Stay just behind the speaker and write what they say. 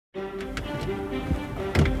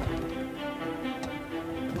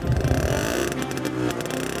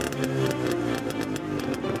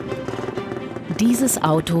Dieses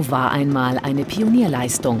Auto war einmal eine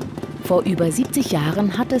Pionierleistung. Vor über 70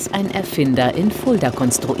 Jahren hat es ein Erfinder in Fulda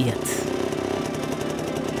konstruiert.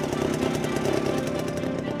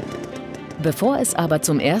 Bevor es aber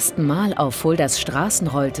zum ersten Mal auf Fuldas Straßen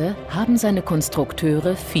rollte, haben seine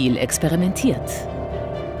Konstrukteure viel experimentiert.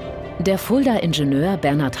 Der Fulda-Ingenieur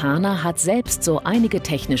Bernhard Hahner hat selbst so einige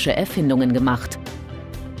technische Erfindungen gemacht.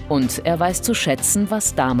 Und er weiß zu schätzen,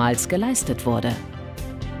 was damals geleistet wurde.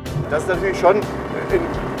 Das ist natürlich schon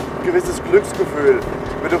ein gewisses Glücksgefühl,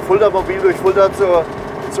 mit dem Fuldamobil durch Fulda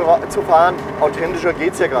zu fahren. Authentischer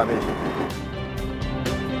geht es ja gar nicht.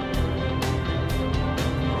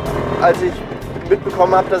 Als ich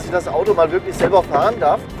mitbekommen habe, dass ich das Auto mal wirklich selber fahren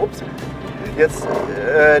darf,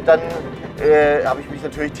 dann habe ich mich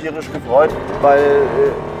natürlich tierisch gefreut, weil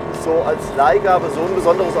so als Leihgabe so ein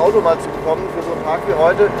besonderes Auto mal zu bekommen für so einen Tag wie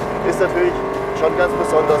heute ist natürlich schon ganz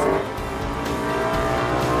besonders.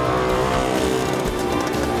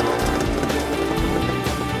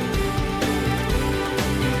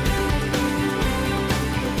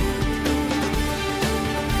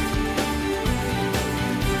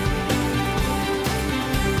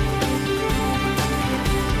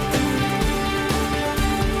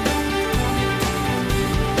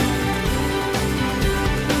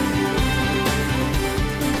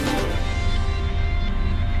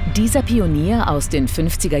 Dieser Pionier aus den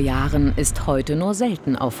 50er Jahren ist heute nur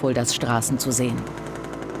selten auf Fuldas Straßen zu sehen.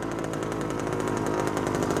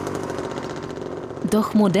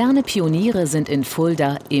 Doch moderne Pioniere sind in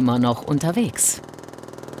Fulda immer noch unterwegs.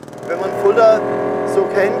 Wenn man Fulda so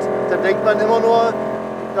kennt, dann denkt man immer nur,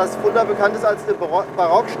 dass Fulda bekannt ist als eine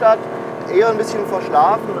Barockstadt, eher ein bisschen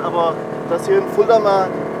verschlafen, aber dass hier in Fulda mal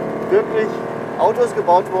wirklich Autos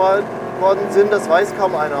gebaut worden sind, das weiß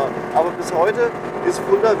kaum einer. Aber bis heute ist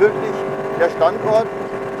Fulda wirklich der Standort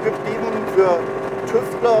geblieben für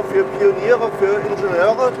Tüftler, für Pioniere, für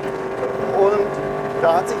Ingenieure. Und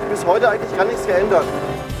da hat sich bis heute eigentlich gar nichts geändert.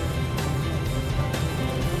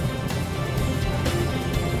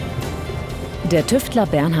 Der Tüftler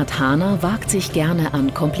Bernhard Hahner wagt sich gerne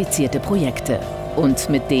an komplizierte Projekte.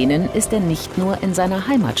 Und mit denen ist er nicht nur in seiner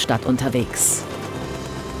Heimatstadt unterwegs.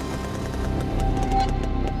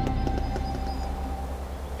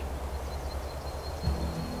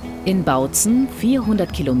 In Bautzen,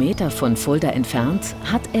 400 Kilometer von Fulda entfernt,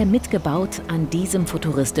 hat er mitgebaut an diesem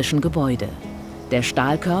futuristischen Gebäude. Der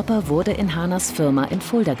Stahlkörper wurde in Hahners Firma in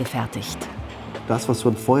Fulda gefertigt. Das, was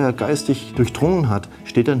man vorher geistig durchdrungen hat,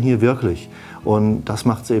 steht dann hier wirklich. Und das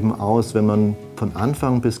macht es eben aus, wenn man von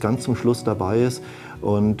Anfang bis ganz zum Schluss dabei ist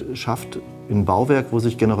und schafft ein Bauwerk, wo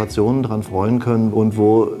sich Generationen daran freuen können und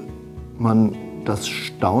wo man das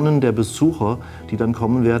Staunen der Besucher, die dann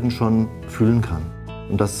kommen werden, schon fühlen kann.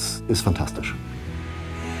 Und das ist fantastisch.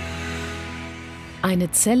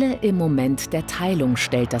 Eine Zelle im Moment der Teilung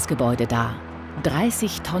stellt das Gebäude dar.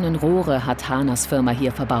 30 Tonnen Rohre hat Hahners Firma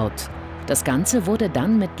hier verbaut. Das Ganze wurde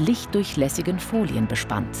dann mit lichtdurchlässigen Folien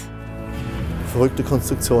bespannt. Verrückte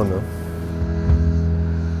Konstruktion, ne?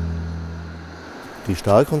 Die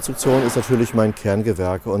Stahlkonstruktion ist natürlich mein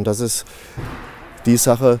Kerngewerk und das ist die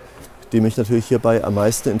Sache, die mich natürlich hierbei am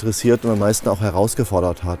meisten interessiert und am meisten auch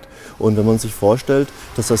herausgefordert hat. Und wenn man sich vorstellt,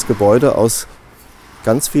 dass das Gebäude aus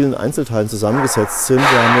ganz vielen Einzelteilen zusammengesetzt sind, wir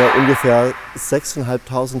haben ja ungefähr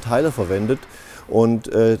 6.500 Teile verwendet und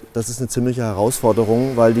das ist eine ziemliche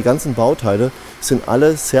Herausforderung, weil die ganzen Bauteile sind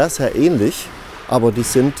alle sehr, sehr ähnlich, aber die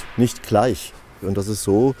sind nicht gleich. Und das ist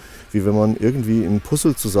so, wie wenn man irgendwie ein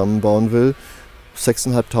Puzzle zusammenbauen will,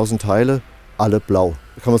 6.500 Teile, alle blau.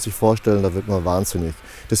 Da kann man sich vorstellen, da wird man wahnsinnig.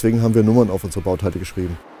 Deswegen haben wir Nummern auf unsere Bauteile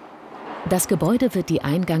geschrieben. Das Gebäude wird die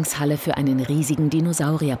Eingangshalle für einen riesigen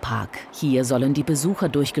Dinosaurierpark. Hier sollen die Besucher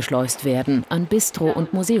durchgeschleust werden, an Bistro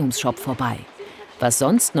und Museumsshop vorbei. Was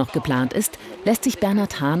sonst noch geplant ist, lässt sich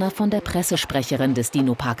Bernhard Hahner von der Pressesprecherin des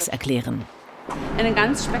Dinoparks erklären. Eine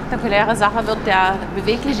ganz spektakuläre Sache wird der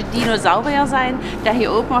bewegliche Dinosaurier sein, der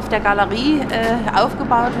hier oben auf der Galerie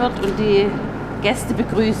aufgebaut wird und die Gäste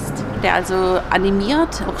begrüßt, der also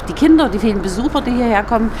animiert, auch die Kinder, die vielen Besucher, die hierher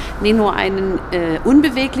kommen, nicht nur einen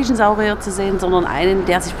unbeweglichen Saurier zu sehen, sondern einen,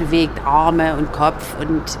 der sich bewegt, Arme und Kopf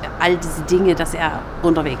und all diese Dinge, dass er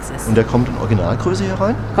unterwegs ist. Und der kommt in Originalgröße hier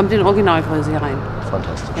rein? Kommt in Originalgröße hier rein.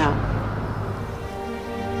 Fantastisch. Ja.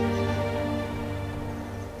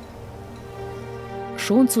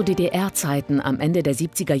 Schon zu DDR-Zeiten am Ende der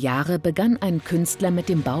 70er Jahre begann ein Künstler mit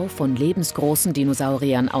dem Bau von lebensgroßen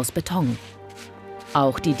Dinosauriern aus Beton.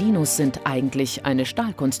 Auch die Dinos sind eigentlich eine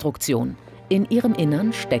Stahlkonstruktion. In ihrem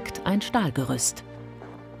Innern steckt ein Stahlgerüst.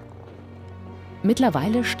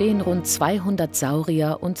 Mittlerweile stehen rund 200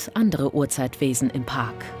 Saurier und andere Urzeitwesen im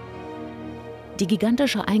Park. Die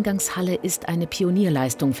gigantische Eingangshalle ist eine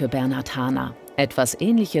Pionierleistung für Bernhard Haner. Etwas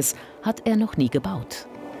Ähnliches hat er noch nie gebaut.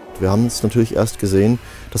 Wir haben es natürlich erst gesehen,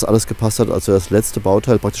 dass alles gepasst hat, als wir das letzte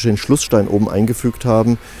Bauteil, praktisch den Schlussstein oben eingefügt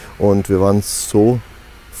haben. Und wir waren so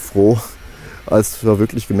froh, als wir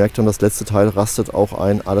wirklich gemerkt haben, das letzte Teil rastet auch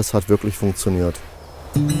ein. Alles hat wirklich funktioniert.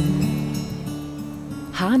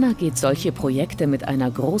 Haner geht solche Projekte mit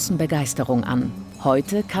einer großen Begeisterung an.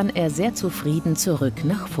 Heute kann er sehr zufrieden zurück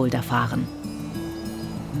nach Fulda fahren.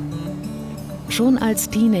 Schon als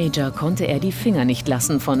Teenager konnte er die Finger nicht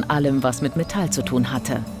lassen von allem, was mit Metall zu tun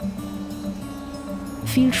hatte.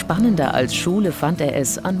 Viel spannender als Schule fand er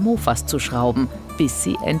es, an Mofas zu schrauben, bis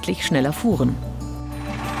sie endlich schneller fuhren.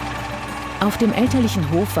 Auf dem elterlichen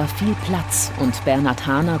Hof war viel Platz und Bernhard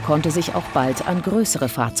Haner konnte sich auch bald an größere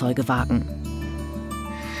Fahrzeuge wagen.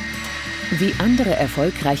 Wie andere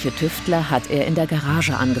erfolgreiche Tüftler hat er in der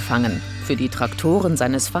Garage angefangen. Für die Traktoren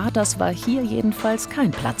seines Vaters war hier jedenfalls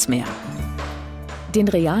kein Platz mehr. Den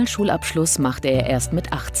Realschulabschluss machte er erst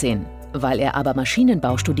mit 18. Weil er aber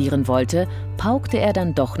Maschinenbau studieren wollte, paukte er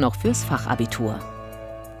dann doch noch fürs Fachabitur.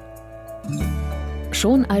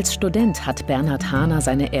 Schon als Student hat Bernhard Haner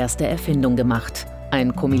seine erste Erfindung gemacht.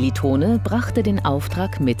 Ein Kommilitone brachte den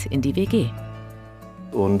Auftrag mit in die WG.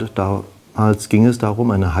 Und damals ging es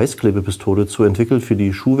darum, eine Heißklebepistole zu entwickeln für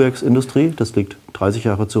die Schuhwerksindustrie. Das liegt 30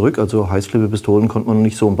 Jahre zurück, also Heißklebepistolen konnte man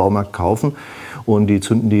nicht so im Baumarkt kaufen. Und die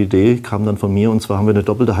zündende Idee kam dann von mir, und zwar haben wir eine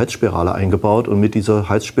doppelte Heizspirale eingebaut. Und mit dieser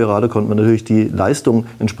Heizspirale konnte man natürlich die Leistung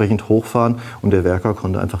entsprechend hochfahren und der Werker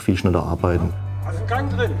konnte einfach viel schneller arbeiten. Also Gang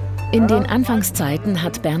drin. In den Anfangszeiten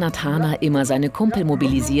hat Bernhard Haner immer seine Kumpel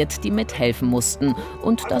mobilisiert, die mithelfen mussten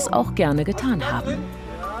und das auch gerne getan haben.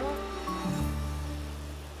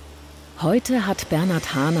 Heute hat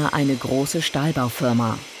Bernhard Haner eine große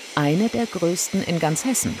Stahlbaufirma, eine der größten in ganz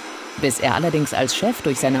Hessen. Bis er allerdings als Chef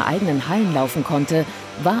durch seine eigenen Hallen laufen konnte,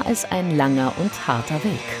 war es ein langer und harter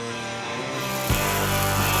Weg.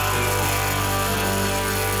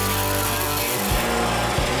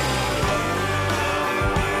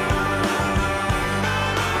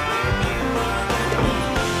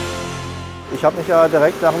 Ich habe mich ja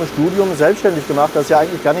direkt nach dem Studium selbstständig gemacht. Das ist ja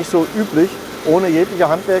eigentlich gar nicht so üblich, ohne jegliche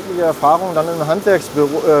handwerkliche Erfahrung, dann in einem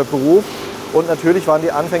Handwerksberuf. Und natürlich waren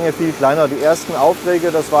die Anfänge viel kleiner. Die ersten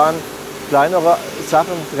Aufträge, das waren kleinere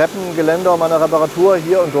Sachen, Treppen, Geländer, mal eine Reparatur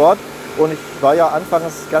hier und dort. Und ich war ja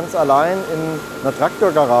anfangs ganz allein in einer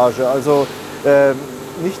Traktorgarage, also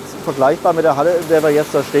nicht vergleichbar mit der Halle, in der wir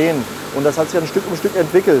jetzt da stehen. Und das hat sich dann Stück um Stück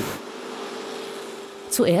entwickelt.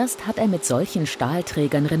 Zuerst hat er mit solchen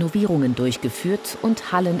Stahlträgern Renovierungen durchgeführt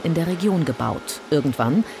und Hallen in der Region gebaut.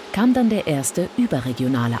 Irgendwann kam dann der erste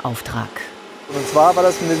überregionale Auftrag. Und zwar war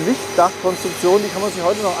das eine Lichtdachkonstruktion, die kann man sich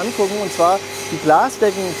heute noch angucken. Und zwar die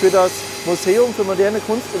Glasdecken für das Museum für moderne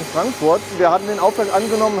Kunst in Frankfurt. Wir hatten den Auftrag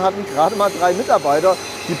angenommen, hatten gerade mal 3 Mitarbeiter.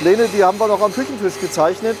 Die Pläne, die haben wir noch am Küchentisch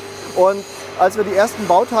gezeichnet. Und als wir die ersten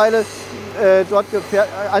Bauteile dort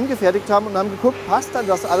angefertigt haben und haben geguckt, passt dann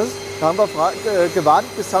das alles, da haben wir gewartet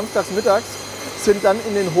bis samstags mittags, sind dann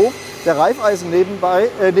in den Hof der Reifeisen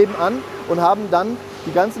nebenan und haben dann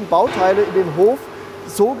die ganzen Bauteile in den Hof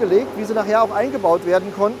so gelegt, wie sie nachher auch eingebaut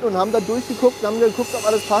werden konnten, und haben dann durchgeguckt und haben geguckt, ob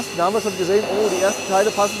alles passt. Da haben wir schon gesehen, oh, die ersten Teile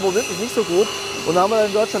passen wohl wirklich nicht so gut. Und dann haben wir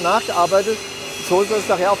dann dort schon nachgearbeitet, so dass es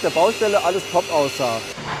nachher auf der Baustelle alles top aussah.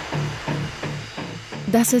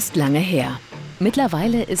 Das ist lange her.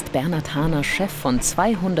 Mittlerweile ist Bernhard Haner Chef von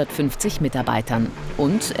 250 Mitarbeitern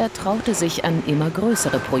und er traute sich an immer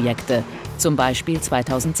größere Projekte, zum Beispiel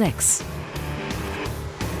 2006.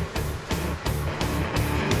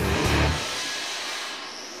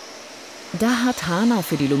 Da hat Haner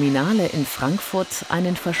für die Luminale in Frankfurt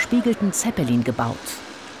einen verspiegelten Zeppelin gebaut.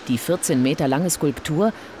 Die 14 Meter lange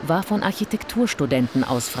Skulptur war von Architekturstudenten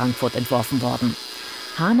aus Frankfurt entworfen worden.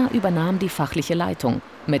 Haner übernahm die fachliche Leitung.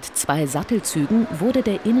 Mit 2 Sattelzügen wurde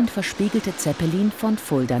der innen verspiegelte Zeppelin von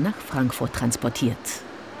Fulda nach Frankfurt transportiert.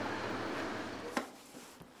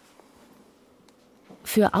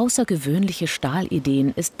 Für außergewöhnliche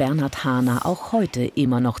Stahlideen ist Bernhard Haner auch heute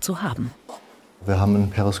immer noch zu haben. Wir haben ein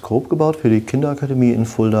Periskop gebaut für die Kinderakademie in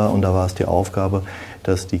Fulda und da war es die Aufgabe,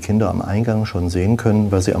 dass die Kinder am Eingang schon sehen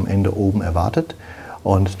können, was sie am Ende oben erwartet.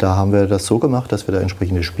 Und da haben wir das so gemacht, dass wir da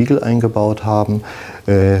entsprechende Spiegel eingebaut haben,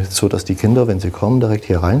 so dass die Kinder, wenn sie kommen, direkt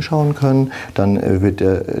hier reinschauen können. Dann wird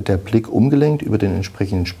der Blick umgelenkt über den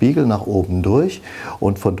entsprechenden Spiegel nach oben durch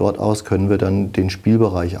und von dort aus können wir dann den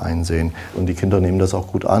Spielbereich einsehen. Und die Kinder nehmen das auch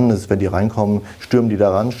gut an. Wenn die reinkommen, stürmen die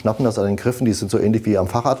daran, schnappen das an den Griffen, die sind so ähnlich wie am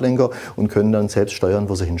Fahrradlenker und können dann selbst steuern,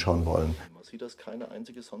 wo sie hinschauen wollen.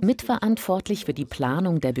 Mitverantwortlich für die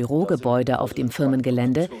Planung der Bürogebäude auf dem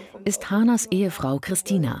Firmengelände ist Hannas Ehefrau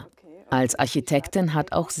Christina. Als Architektin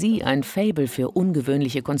hat auch sie ein Faible für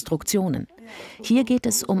ungewöhnliche Konstruktionen. Hier geht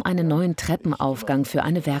es um einen neuen Treppenaufgang für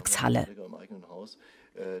eine Werkshalle.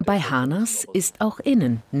 Bei Hannas ist auch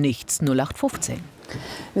innen nichts 0815.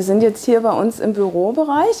 Wir sind jetzt hier bei uns im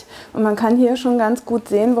Bürobereich und man kann hier schon ganz gut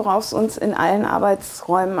sehen, worauf es uns in allen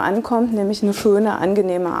Arbeitsräumen ankommt, nämlich eine schöne,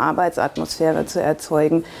 angenehme Arbeitsatmosphäre zu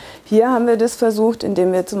erzeugen. Hier haben wir das versucht,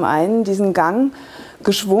 indem wir zum einen diesen Gang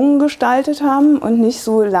geschwungen gestaltet haben und nicht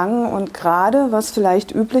so lang und gerade, was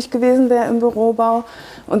vielleicht üblich gewesen wäre im Bürobau.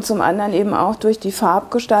 Und zum anderen eben auch durch die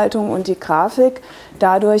Farbgestaltung und die Grafik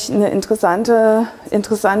dadurch eine interessante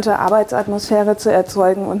Arbeitsatmosphäre zu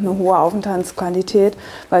erzeugen und eine hohe Aufenthaltsqualität.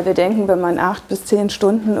 Weil wir denken, wenn man 8 bis 10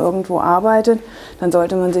 Stunden irgendwo arbeitet, dann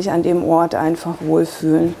sollte man sich an dem Ort einfach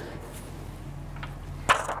wohlfühlen.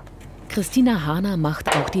 Christina Hahner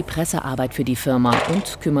macht auch die Pressearbeit für die Firma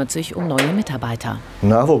und kümmert sich um neue Mitarbeiter.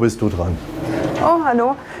 Na, wo bist du dran? Oh,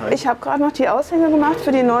 hallo. Ich habe gerade noch die Aushänge gemacht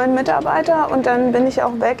für die neuen Mitarbeiter und dann bin ich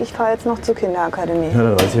auch weg. Ich fahre jetzt noch zur Kinderakademie. Ja,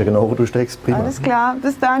 dann weiß ich ja genau, wo du steckst. Prima. Alles klar,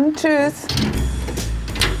 bis dann. Tschüss.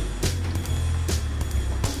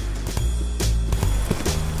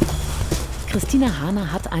 Christina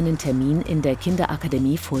Hahner hat einen Termin in der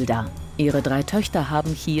Kinderakademie Fulda. Ihre 3 Töchter haben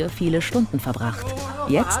hier viele Stunden verbracht.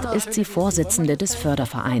 Jetzt ist sie Vorsitzende des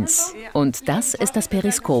Fördervereins. Und das ist das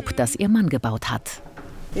Periskop, das ihr Mann gebaut hat.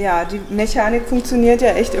 Ja, die Mechanik funktioniert ja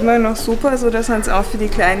echt immer noch super, sodass man es auch für die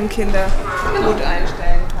kleinen Kinder gut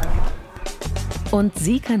einstellen kann. Und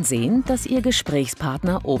sie kann sehen, dass ihr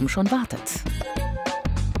Gesprächspartner oben schon wartet.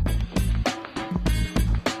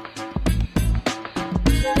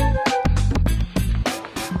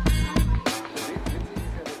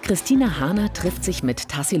 Christina Hahner trifft sich mit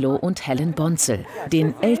Tassilo und Helen Bonzel,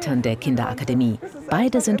 den Eltern der Kinderakademie.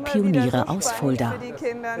 Beide sind Pioniere aus Fulda.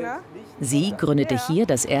 Sie gründete hier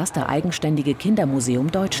das erste eigenständige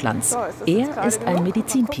Kindermuseum Deutschlands. Er ist ein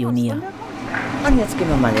Medizinpionier. Und jetzt gehen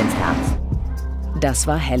wir mal ins Herz. Das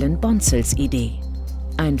war Helen Bonzels Idee,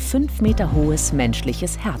 ein 5 Meter hohes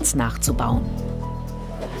menschliches Herz nachzubauen.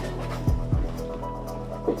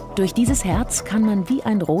 Durch dieses Herz kann man wie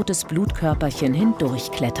ein rotes Blutkörperchen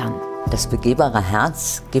hindurchklettern. Das begehbare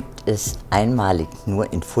Herz gibt es einmalig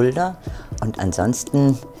nur in Fulda und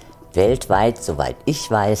ansonsten weltweit, soweit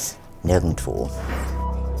ich weiß, nirgendwo.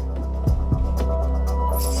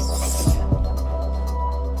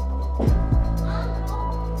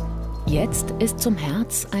 Jetzt ist zum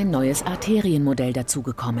Herz ein neues Arterienmodell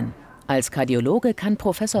dazugekommen. Als Kardiologe kann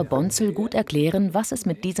Professor Bonzel gut erklären, was es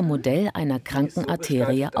mit diesem Modell einer kranken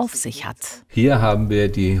Arterie auf sich hat. Hier haben wir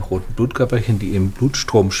die roten Blutkörperchen, die im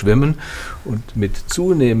Blutstrom schwimmen. Und mit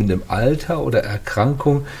zunehmendem Alter oder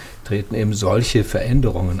Erkrankung treten eben solche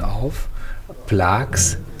Veränderungen auf.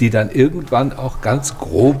 Plaques, die dann irgendwann auch ganz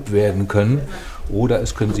grob werden können. Oder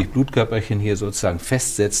es können sich Blutkörperchen hier sozusagen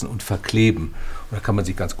festsetzen und verkleben. Und da kann man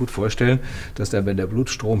sich ganz gut vorstellen, dass dann, wenn der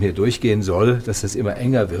Blutstrom hier durchgehen soll, dass es immer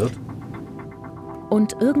enger wird.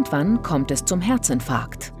 Und irgendwann kommt es zum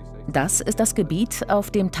Herzinfarkt. Das ist das Gebiet,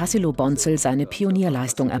 auf dem Tassilo Bonzel seine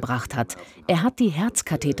Pionierleistung erbracht hat. Er hat die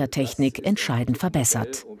Herzkathetertechnik entscheidend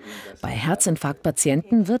verbessert. Bei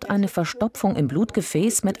Herzinfarktpatienten wird eine Verstopfung im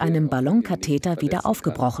Blutgefäß mit einem Ballonkatheter wieder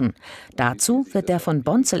aufgebrochen. Dazu wird der von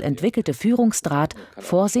Bonzel entwickelte Führungsdraht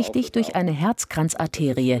vorsichtig durch eine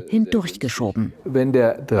Herzkranzarterie hindurchgeschoben. Wenn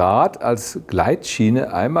der Draht als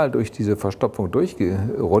Gleitschiene einmal durch diese Verstopfung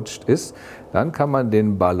durchgerutscht ist, dann kann man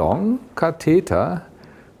den Ballonkatheter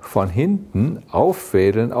von hinten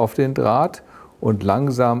auffädeln auf den Draht und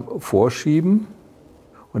langsam vorschieben.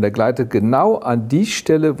 Und er gleitet genau an die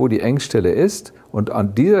Stelle, wo die Engstelle ist. Und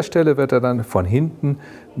an dieser Stelle wird er dann von hinten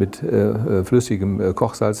mit flüssigem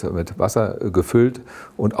Kochsalz, mit Wasser gefüllt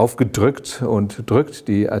und aufgedrückt und drückt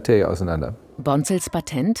die Arterie auseinander. Bonzels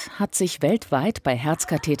Patent hat sich weltweit bei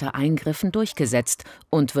Herzkathetereingriffen durchgesetzt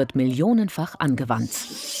und wird millionenfach angewandt.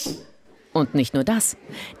 Und nicht nur das.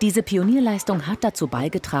 Diese Pionierleistung hat dazu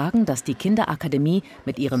beigetragen, dass die Kinderakademie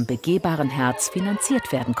mit ihrem begehbaren Herz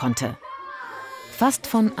finanziert werden konnte. Fast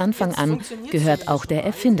von Anfang an gehört auch der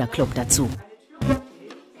Erfinderclub dazu.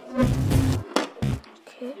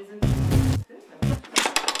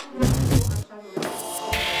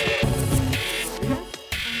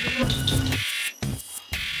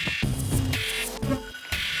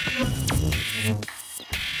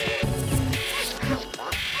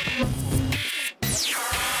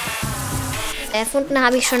 Erfunden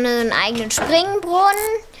habe ich schon einen eigenen Springbrunnen,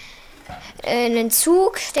 einen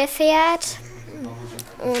Zug, der fährt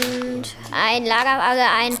und ein Lager, also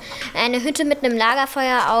eine Hütte mit einem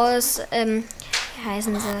Lagerfeuer aus, wie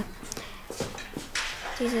heißen sie?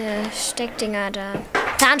 Diese Steckdinger da.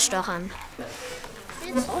 Zahnstochern.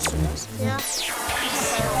 Ja.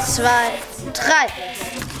 2, 3.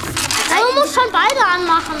 Du musst schon beide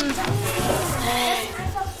anmachen.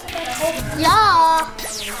 Ja.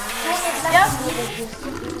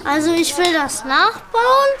 Also ich will das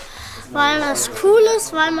nachbauen, weil das cool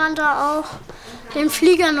ist, weil man da auch den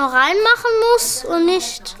Flieger noch reinmachen muss und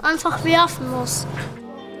nicht einfach werfen muss.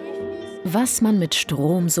 Was man mit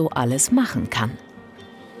Strom so alles machen kann.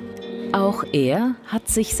 Auch er hat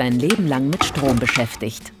sich sein Leben lang mit Strom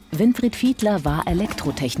beschäftigt. Winfried Fiedler war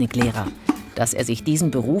Elektrotechniklehrer. Dass er sich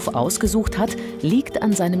diesen Beruf ausgesucht hat, liegt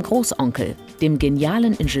an seinem Großonkel, dem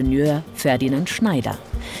genialen Ingenieur Ferdinand Schneider.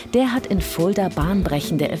 Der hat in Fulda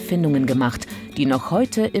bahnbrechende Erfindungen gemacht, die noch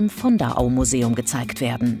heute im Fuldamobil gezeigt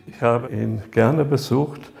werden. Ich habe ihn gerne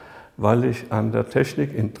besucht, weil ich an der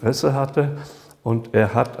Technik Interesse hatte. Und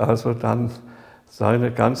er hat also dann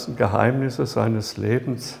seine ganzen Geheimnisse seines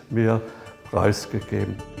Lebens mir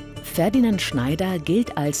preisgegeben. Ferdinand Schneider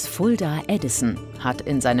gilt als Fulda Edison, hat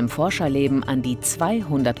in seinem Forscherleben an die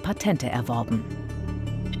 200 Patente erworben.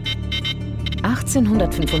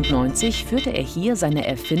 1895 führte er hier seine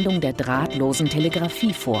Erfindung der drahtlosen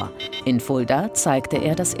Telegrafie vor. In Fulda zeigte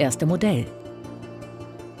er das erste Modell.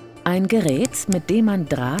 Ein Gerät, mit dem man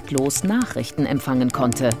drahtlos Nachrichten empfangen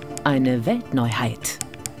konnte. Eine Weltneuheit.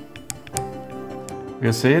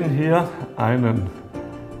 Wir sehen hier einen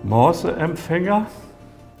Morseempfänger.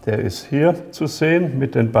 Der ist hier zu sehen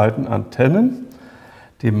mit den beiden Antennen.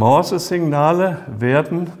 Die Morsesignale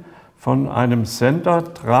werden von einem Sender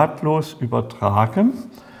drahtlos übertragen.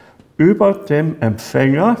 Über dem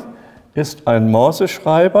Empfänger ist ein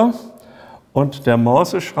Morseschreiber und der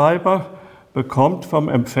Morseschreiber bekommt vom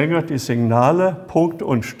Empfänger die Signale, Punkte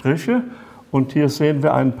und Striche. Und hier sehen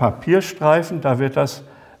wir einen Papierstreifen, da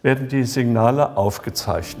werden die Signale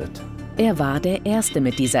aufgezeichnet. Er war der Erste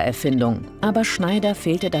mit dieser Erfindung, aber Schneider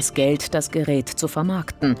fehlte das Geld, das Gerät zu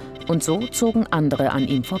vermarkten, und so zogen andere an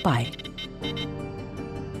ihm vorbei.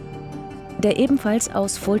 Der ebenfalls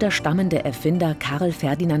aus Fulda stammende Erfinder Karl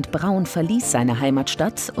Ferdinand Braun verließ seine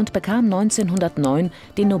Heimatstadt und bekam 1909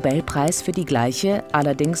 den Nobelpreis für die gleiche,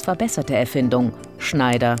 allerdings verbesserte Erfindung.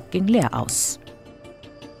 Schneider ging leer aus.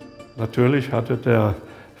 Natürlich hatte der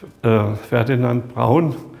Ferdinand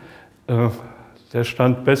Braun, der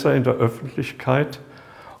stand besser in der Öffentlichkeit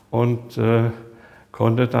und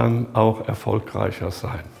konnte dann auch erfolgreicher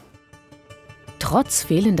sein. Trotz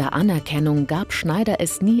fehlender Anerkennung gab Schneider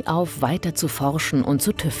es nie auf, weiter zu forschen und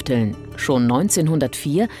zu tüfteln. Schon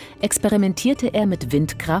 1904 experimentierte er mit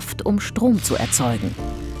Windkraft, um Strom zu erzeugen.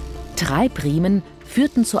 Treibriemen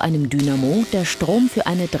führten zu einem Dynamo, der Strom für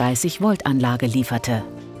eine 30-Volt-Anlage lieferte.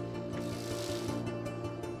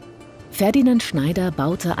 Ferdinand Schneider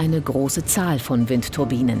baute eine große Zahl von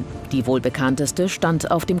Windturbinen. Die wohl bekannteste stand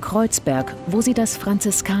auf dem Kreuzberg, wo sie das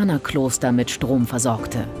Franziskanerkloster mit Strom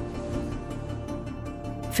versorgte.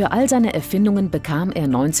 Für all seine Erfindungen bekam er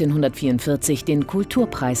 1944 den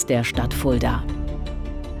Kulturpreis der Stadt Fulda.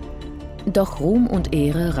 Doch Ruhm und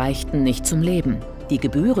Ehre reichten nicht zum Leben. Die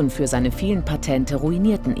Gebühren für seine vielen Patente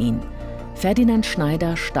ruinierten ihn. Ferdinand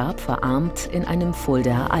Schneider starb verarmt in einem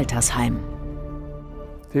Fuldaer Altersheim.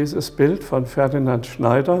 Dieses Bild von Ferdinand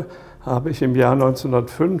Schneider habe ich im Jahr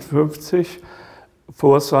 1955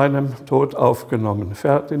 vor seinem Tod aufgenommen.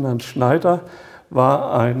 Ferdinand Schneider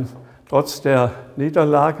war trotz der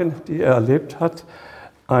Niederlagen, die er erlebt hat,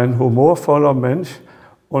 ein humorvoller Mensch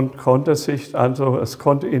und es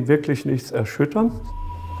konnte ihn wirklich nichts erschüttern.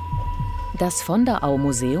 Das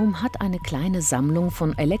Fuldamobil hat eine kleine Sammlung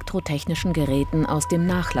von elektrotechnischen Geräten aus dem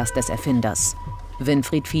Nachlass des Erfinders.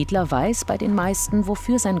 Winfried Fiedler weiß bei den meisten,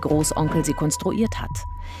 wofür sein Großonkel sie konstruiert hat.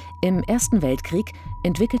 Im Ersten Weltkrieg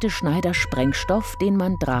entwickelte Schneider Sprengstoff, den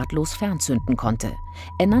man drahtlos fernzünden konnte.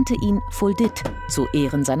 Er nannte ihn Fuldit, zu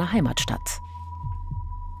Ehren seiner Heimatstadt.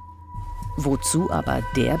 Wozu aber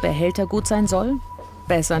der Behälter gut sein soll?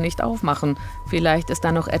 Besser nicht aufmachen. Vielleicht ist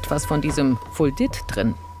da noch etwas von diesem Fuldit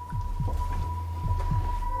drin.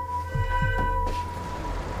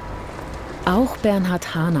 Auch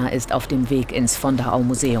Bernhard Hahner ist auf dem Weg ins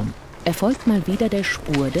Fuldamobil. Er folgt mal wieder der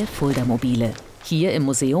Spur der Fuldamobile. Hier im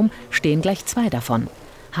Museum stehen gleich 2 davon.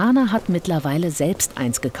 Hahner hat mittlerweile selbst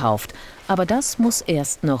eins gekauft, aber das muss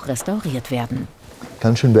erst noch restauriert werden.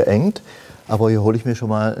 Ganz schön beengt, aber hier hole ich mir schon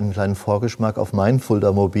mal einen kleinen Vorgeschmack auf mein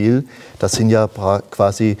Fuldamobil. Das sind ja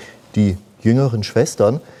quasi die jüngeren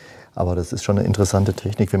Schwestern, aber das ist schon eine interessante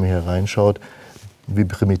Technik, wenn man hier reinschaut. wie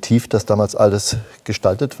primitiv das damals alles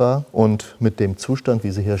gestaltet war. Und mit dem Zustand,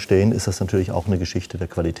 wie sie hier stehen, ist das natürlich auch eine Geschichte der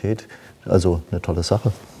Qualität. Also eine tolle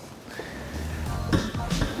Sache.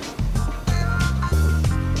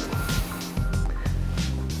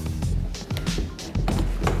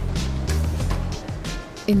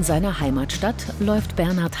 In seiner Heimatstadt läuft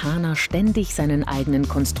Bernhard Hahner ständig seinen eigenen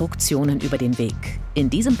Konstruktionen über den Weg. In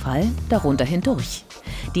diesem Fall darunter hindurch.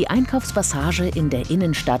 Die Einkaufspassage in der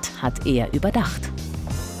Innenstadt hat er überdacht.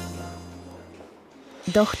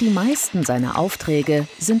 Doch die meisten seiner Aufträge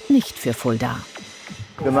sind nicht für Fulda.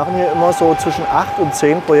 Wir machen hier immer so zwischen 8 und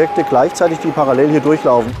 10 Projekte gleichzeitig, die parallel hier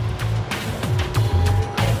durchlaufen.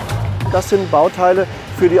 Das sind Bauteile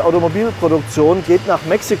für die Automobilproduktion, geht nach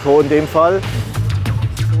Mexiko in dem Fall.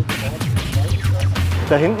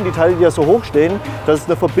 Da hinten die Teile, die ja so hoch stehen, das ist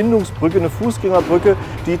eine Verbindungsbrücke, eine Fußgängerbrücke,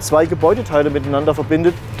 die 2 Gebäudeteile miteinander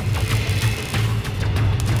verbindet.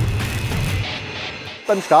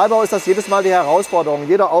 Beim Stahlbau ist das jedes Mal die Herausforderung.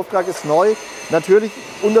 Jeder Auftrag ist neu, natürlich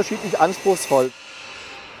unterschiedlich anspruchsvoll.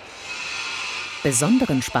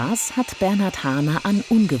 Besonderen Spaß hat Bernhard Hahner an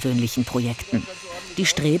ungewöhnlichen Projekten. Die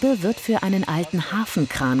Strebe wird für einen alten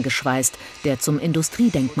Hafenkran geschweißt, der zum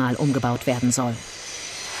Industriedenkmal umgebaut werden soll.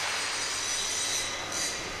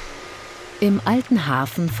 Im alten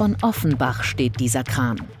Hafen von Offenbach steht dieser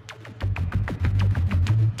Kran.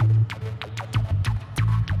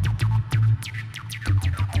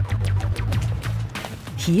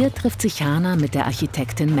 Hier trifft sich Hahner mit der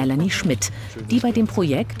Architektin Melanie Schmidt, die bei dem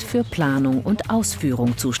Projekt für Planung und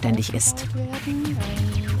Ausführung zuständig ist.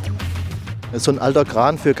 So ein alter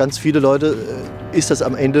Kran für ganz viele Leute ist das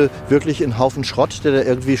am Ende wirklich ein Haufen Schrott, der da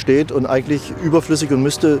irgendwie steht und eigentlich überflüssig und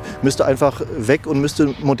müsste einfach weg und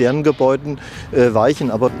müsste modernen Gebäuden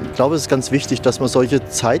weichen. Aber ich glaube, es ist ganz wichtig, dass man solche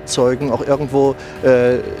Zeitzeugen auch irgendwo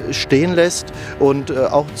stehen lässt und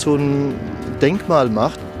auch zu einem Denkmal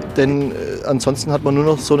macht. Denn ansonsten hat man nur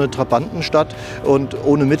noch so eine Trabantenstadt und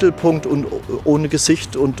ohne Mittelpunkt und ohne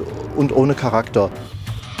Gesicht und ohne Charakter.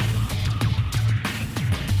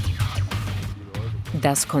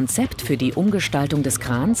 Das Konzept für die Umgestaltung des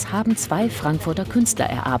Krans haben 2 Frankfurter Künstler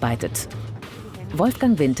erarbeitet.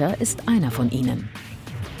 Wolfgang Winter ist einer von ihnen.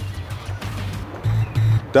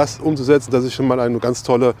 Das umzusetzen, das ist schon mal eine ganz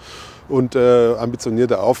tolle und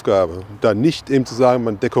ambitionierte Aufgabe. Da nicht eben zu sagen,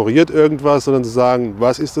 man dekoriert irgendwas, sondern zu sagen,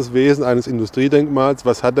 was ist das Wesen eines Industriedenkmals,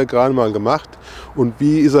 was hat der Kran mal gemacht und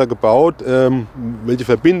wie ist er gebaut, welche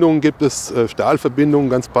Verbindungen gibt es, Stahlverbindungen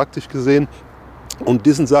ganz praktisch gesehen. Und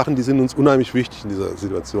diese Sachen, die sind uns unheimlich wichtig in dieser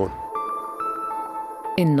Situation.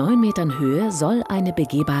 In 9 Metern Höhe soll eine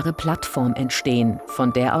begehbare Plattform entstehen,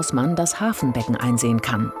 von der aus man das Hafenbecken einsehen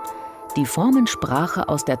kann. Die Formensprache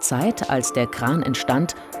aus der Zeit, als der Kran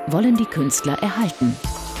entstand, wollen die Künstler erhalten.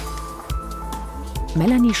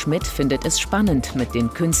 Melanie Schmidt findet es spannend, mit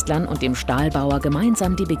den Künstlern und dem Stahlbauer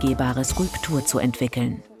gemeinsam die begehbare Skulptur zu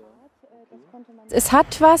entwickeln. Es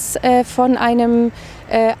hat was von einem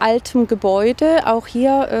alten Gebäude. Auch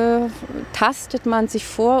hier tastet man sich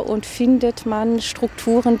vor und findet man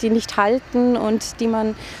Strukturen, die nicht halten und die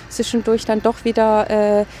man zwischendurch dann doch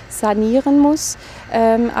wieder sanieren muss.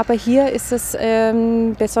 Aber hier ist es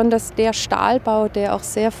besonders der Stahlbau, der auch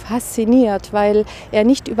sehr fasziniert, weil er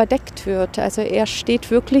nicht überdeckt wird. Also er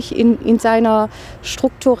steht wirklich in seiner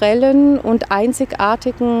strukturellen und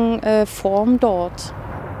einzigartigen Form dort.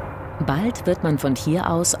 Bald wird man von hier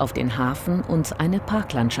aus auf den Hafen und eine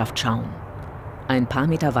Parklandschaft schauen. Ein paar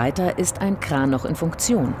Meter weiter ist ein Kran noch in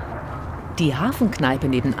Funktion. Die Hafenkneipe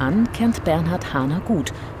nebenan kennt Bernhard Hahner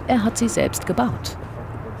gut. Er hat sie selbst gebaut.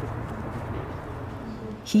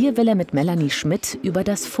 Hier will er mit Melanie Schmidt über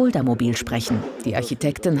das Fuldamobil sprechen. Die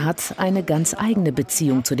Architektin hat eine ganz eigene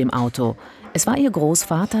Beziehung zu dem Auto. Es war ihr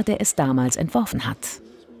Großvater, der es damals entworfen hat.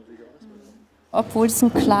 Obwohl es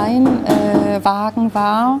ein Kleinwagen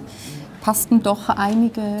war, passten doch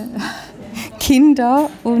einige Kinder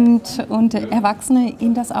und Erwachsene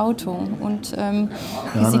in das Auto. Und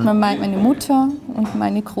hier sieht man meine Mutter und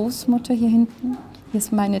meine Großmutter hier hinten. Hier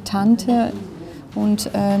ist meine Tante und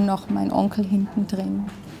noch mein Onkel hinten drin.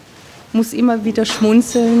 Ich muss immer wieder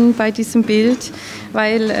schmunzeln bei diesem Bild,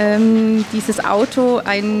 weil dieses Auto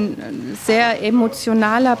ein sehr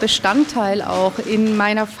emotionaler Bestandteil auch in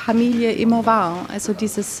meiner Familie immer war. Also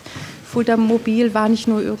dieses Fuldamobil war nicht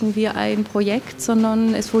nur irgendwie ein Projekt,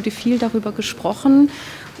 sondern es wurde viel darüber gesprochen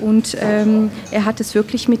und er hat es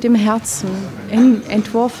wirklich mit dem Herzen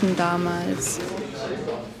entworfen damals.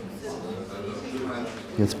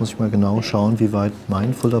 Jetzt muss ich mal genau schauen, wie weit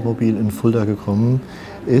mein Fuldamobil in Fulda gekommen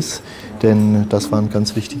ist. Denn das waren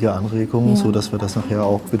ganz wichtige Anregungen, so dass wir das nachher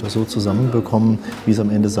auch wieder so zusammenbekommen, wie es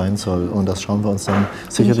am Ende sein soll. Und das schauen wir uns dann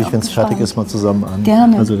sicherlich, wenn es fertig ist, mal zusammen an.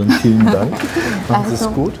 Gerne. Also dann vielen Dank. Machen Sie es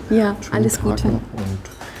gut. Ja, Schönen alles Tag Gute. noch und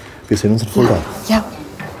wir sehen uns in Fulda. Ja.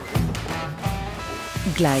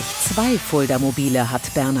 Gleich 2 Fulda-Mobile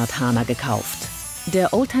hat Bernhard Hahner gekauft.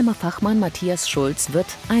 Der Oldtimer-Fachmann Matthias Schulz wird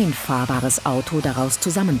ein fahrbares Auto daraus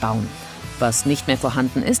zusammenbauen. Was nicht mehr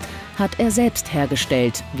vorhanden ist, hat er selbst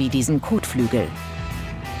hergestellt, wie diesen Kotflügel.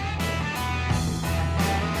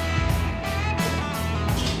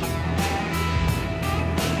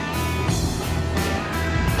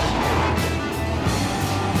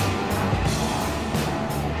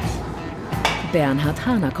 Bernhard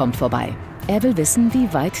Hahner kommt vorbei. Er will wissen,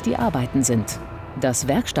 wie weit die Arbeiten sind. Das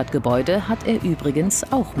Werkstattgebäude hat er übrigens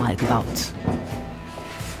auch mal gebaut.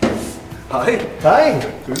 Hi. Hi.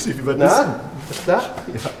 Grüß dich, wie wird das? Ist klar?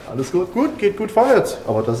 Ja, alles gut? Gut, geht gut vorwärts.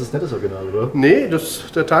 Aber das ist nicht das Original, oder? Nee, das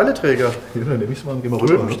ist der Teileträger. Ja, dann nehme ich es mal und geh mal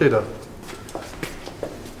Drüben rüber. steht er.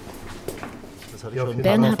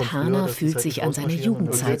 Bernhard Hahner fühlt sich an seine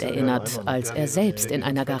Jugendzeit erinnert, als er selbst in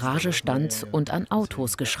einer Garage stand und an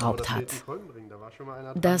Autos geschraubt hat.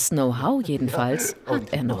 Das Know-how jedenfalls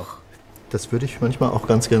hat er noch. Das würde ich manchmal auch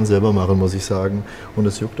ganz gern selber machen, muss ich sagen. Und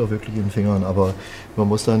es juckt auch wirklich in den Fingern. Aber man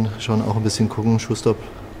muss dann schon auch ein bisschen gucken, Schuster,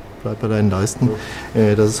 bleib bei deinen Leisten.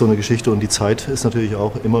 Das ist so eine Geschichte. Und die Zeit ist natürlich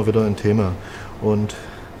auch immer wieder ein Thema. Und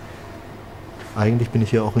eigentlich bin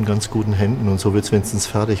ich hier auch in ganz guten Händen. Und so wird es wenigstens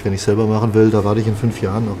fertig. Wenn ich selber machen will, da warte ich in 5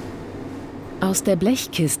 Jahren noch. Aus der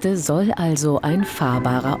Blechkiste soll also ein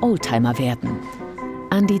fahrbarer Oldtimer werden.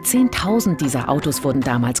 An die 10.000 dieser Autos wurden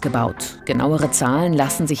damals gebaut. Genauere Zahlen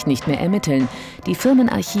lassen sich nicht mehr ermitteln. Die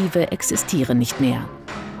Firmenarchive existieren nicht mehr.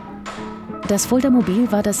 Das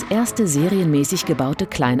Fuldamobil war das erste serienmäßig gebaute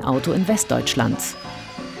Kleinauto in Westdeutschland.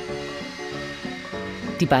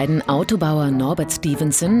 Die beiden Autobauer Norbert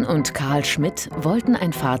Stevenson und Karl Schmidt wollten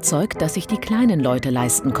ein Fahrzeug, das sich die kleinen Leute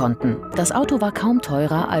leisten konnten. Das Auto war kaum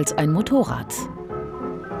teurer als ein Motorrad.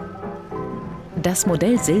 Das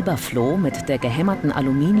Modell Silberfloh mit der gehämmerten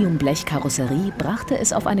Aluminiumblechkarosserie brachte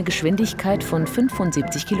es auf eine Geschwindigkeit von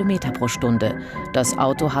 75 km pro Stunde. Das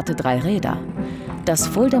Auto hatte 3 Räder. Das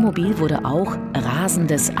Fuldamobil wurde auch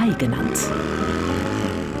rasendes Ei genannt.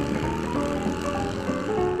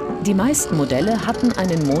 Die meisten Modelle hatten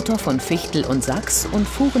einen Motor von Fichtel und Sachs und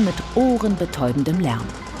fuhren mit ohrenbetäubendem Lärm.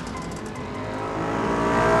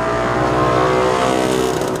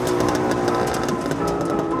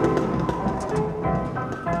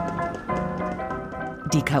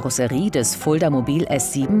 Die Karosserie des Fuldamobil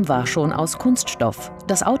S7 war schon aus Kunststoff.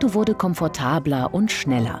 Das Auto wurde komfortabler und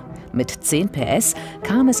schneller. Mit 10 PS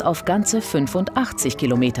kam es auf ganze 85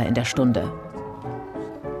 km in der Stunde.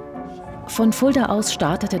 Von Fulda aus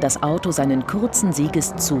startete das Auto seinen kurzen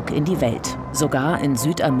Siegeszug in die Welt. Sogar in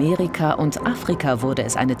Südamerika und Afrika wurde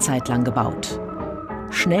es eine Zeit lang gebaut.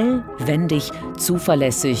 Schnell, wendig,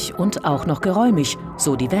 zuverlässig und auch noch geräumig,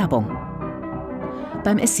 so die Werbung.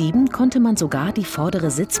 Beim S7 konnte man sogar die vordere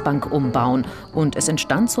Sitzbank umbauen und es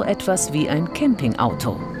entstand so etwas wie ein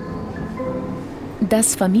Campingauto.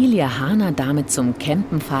 Dass Familie Hahner damit zum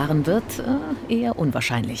Campen fahren wird, eher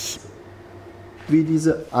unwahrscheinlich. Wie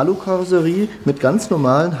diese Alukarosserie mit ganz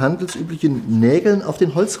normalen, handelsüblichen Nägeln auf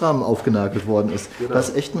den Holzrahmen aufgenagelt worden ist. Genau. Das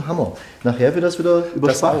ist echt ein Hammer. Nachher wird das wieder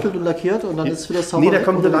überspachtelt und lackiert und dann ist es wieder sauber. Nee, da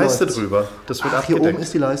kommt eine Leiste drüber. Das wird hier oben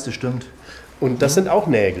ist die Leiste, stimmt. Und das sind auch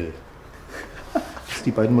Nägel.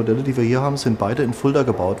 Die beiden Modelle, die wir hier haben, sind beide in Fulda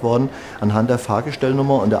gebaut worden. Anhand der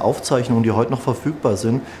Fahrgestellnummer und der Aufzeichnungen, die heute noch verfügbar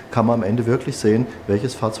sind, kann man am Ende wirklich sehen,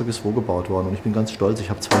 welches Fahrzeug ist wo gebaut worden. Und ich bin ganz stolz, ich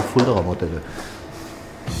habe 2 Fuldaer Modelle.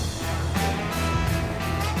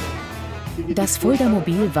 Das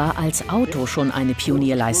Fuldamobil war als Auto schon eine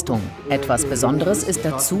Pionierleistung. Etwas Besonderes ist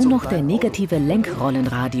dazu noch der negative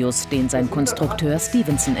Lenkrollenradius, den sein Konstrukteur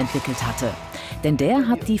Stevenson entwickelt hatte. Denn der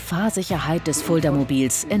hat die Fahrsicherheit des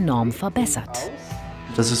Fuldamobils enorm verbessert.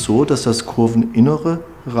 Das ist so, dass das kurveninnere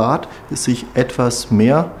Rad sich etwas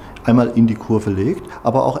mehr einmal in die Kurve legt,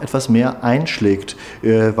 aber auch etwas mehr einschlägt,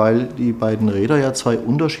 weil die beiden Räder ja 2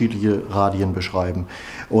 unterschiedliche Radien beschreiben.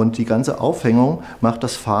 Und die ganze Aufhängung macht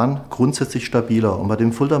das Fahren grundsätzlich stabiler. Und bei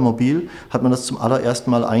dem Fuldamobil hat man das zum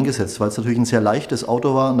allerersten Mal eingesetzt, weil es natürlich ein sehr leichtes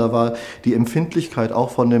Auto war und da war die Empfindlichkeit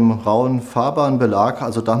auch von dem rauen Fahrbahnbelag,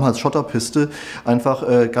 also damals Schotterpiste, einfach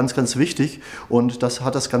ganz, ganz wichtig. Und das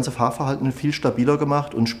hat das ganze Fahrverhalten viel stabiler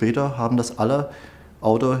gemacht und später haben das alle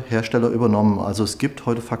Autohersteller übernommen. Also es gibt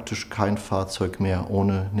heute faktisch kein Fahrzeug mehr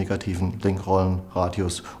ohne negativen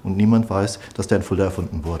Lenkrollenradius und niemand weiß, dass der in Fulda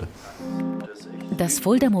erfunden wurde. Das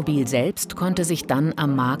Fuldamobil selbst konnte sich dann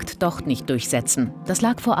am Markt doch nicht durchsetzen. Das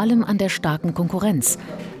lag vor allem an der starken Konkurrenz.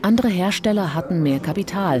 Andere Hersteller hatten mehr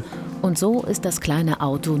Kapital und so ist das kleine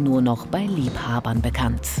Auto nur noch bei Liebhabern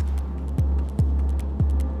bekannt.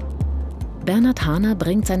 Bernhard Hahner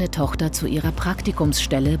bringt seine Tochter zu ihrer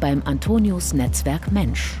Praktikumsstelle beim Antonius-Netzwerk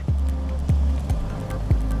Mensch.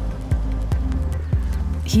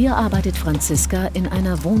 Hier arbeitet Franziska in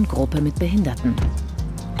einer Wohngruppe mit Behinderten.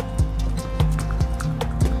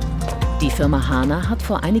 Die Firma Hahner hat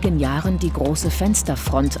vor einigen Jahren die große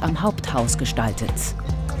Fensterfront am Haupthaus gestaltet.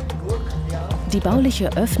 Die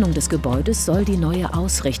bauliche Öffnung des Gebäudes soll die neue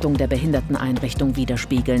Ausrichtung der Behinderteneinrichtung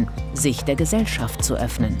widerspiegeln, sich der Gesellschaft zu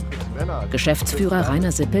öffnen. Geschäftsführer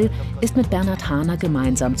Rainer Sippel ist mit Bernhard Hahner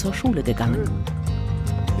gemeinsam zur Schule gegangen.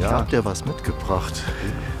 Ja, ich hab dir was mitgebracht.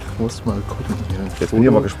 Ich muss mal gucken hier. Jetzt bin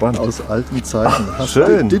ich mal gespannt. Aus alten Zeiten. Ach,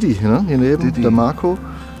 schön. Didi, ne? Hier neben, Didi. der Marco.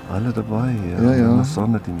 Alle dabei, ja. Ja.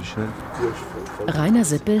 Sonne, die Michelle. Rainer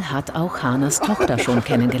Sippel hat auch Hahners Tochter schon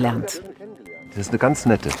kennengelernt. Das ist eine ganz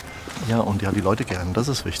nette. Ja, und die hat die Leute gern, das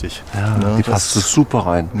ist wichtig. Ja, die passt so super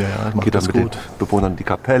rein. Ja, geht dann mit gut. Den Bewohnern in die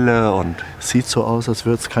Kapelle und... Sieht so aus, als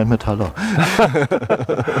würde es kein Metaller.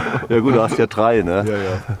 Ja gut, du hast ja 3, ne? Ja.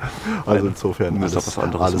 Also insofern ist was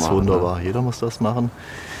anderes alles machen, wunderbar. Ne? Jeder muss das machen.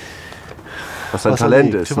 Was sein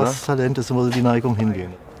Talent ist, ne? Was Talent ist, wo die Neigung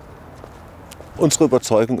hingehen. Unsere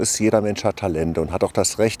Überzeugung ist, jeder Mensch hat Talente und hat auch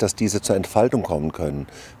das Recht, dass diese zur Entfaltung kommen können.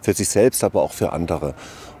 Für sich selbst, aber auch für andere.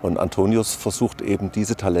 Und Antonius versucht eben,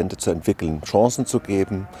 diese Talente zu entwickeln, Chancen zu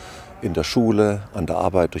geben, in der Schule, an der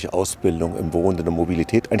Arbeit, durch Ausbildung, im Wohnen, in der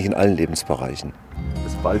Mobilität, eigentlich in allen Lebensbereichen.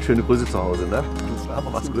 Bis bald, schöne Grüße zu Hause, ne?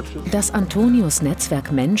 Mach's gut. Das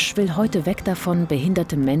Antonius-Netzwerk Mensch will heute weg davon,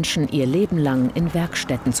 behinderte Menschen ihr Leben lang in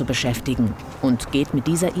Werkstätten zu beschäftigen und geht mit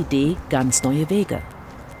dieser Idee ganz neue Wege.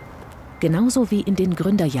 Genauso wie in den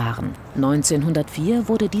Gründerjahren. 1904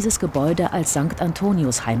 wurde dieses Gebäude als St.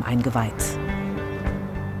 Antoniusheim eingeweiht.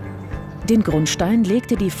 Den Grundstein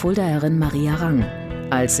legte die Fuldaerin Maria Rang.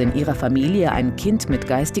 Als in ihrer Familie ein Kind mit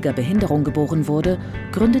geistiger Behinderung geboren wurde,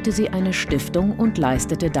 gründete sie eine Stiftung und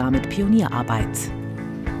leistete damit Pionierarbeit.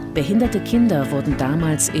 Behinderte Kinder wurden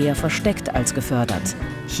damals eher versteckt als gefördert.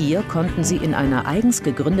 Hier konnten sie in einer eigens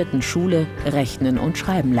gegründeten Schule rechnen und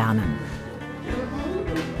schreiben lernen.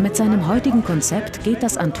 Mit seinem heutigen Konzept geht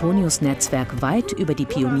das Antonius-Netzwerk weit über die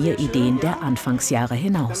Pionierideen der Anfangsjahre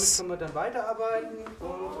hinaus.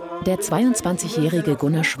 Der 22-jährige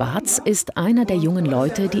Gunnar Schwarz ist einer der jungen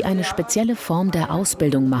Leute, die eine spezielle Form der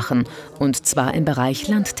Ausbildung machen, und zwar im Bereich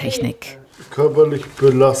Landtechnik. Körperlich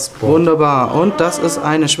belastbar. Wunderbar. Und das ist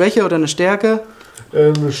eine Schwäche oder eine Stärke?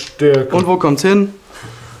 Eine Stärke. Und wo kommt's hin?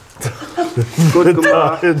 Gut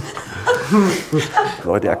gemacht.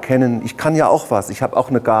 Leute erkennen, ich kann ja auch was, ich habe auch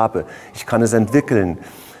eine Gabe, ich kann es entwickeln,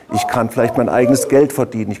 ich kann vielleicht mein eigenes Geld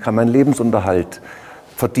verdienen, ich kann meinen Lebensunterhalt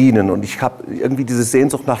verdienen und ich habe irgendwie diese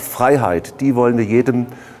Sehnsucht nach Freiheit, die wollen wir jedem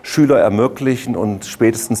Schüler ermöglichen und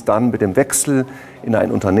spätestens dann mit dem Wechsel in ein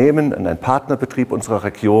Unternehmen, in einen Partnerbetrieb unserer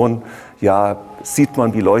Region, ja, sieht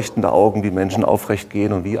man, wie leuchtende Augen, wie Menschen aufrecht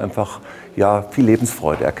gehen und wie einfach ja, viel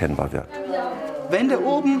Lebensfreude erkennbar wird. Wenn du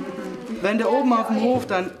oben auf dem Hof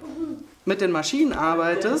dann mit den Maschinen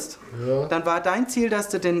arbeitest, ja, dann war dein Ziel, dass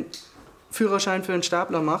du den Führerschein für den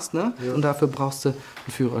Stapler machst, ne? Ja. Und dafür brauchst du einen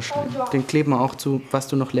Führerschein. Den kleben wir auch zu, was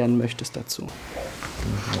du noch lernen möchtest dazu.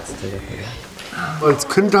 Als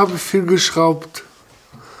Kind habe ich viel geschraubt.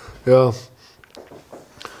 Ja.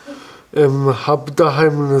 Habe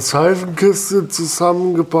daheim eine Seifenkiste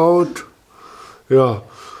zusammengebaut. Ja,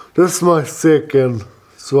 das mache ich sehr gern,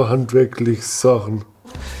 so handwerkliche Sachen.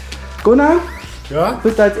 Gunnar? Ja?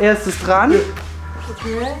 Bist als erstes dran.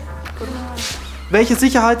 Okay. Welche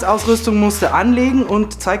Sicherheitsausrüstung musst du anlegen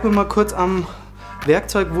und zeig mir mal kurz am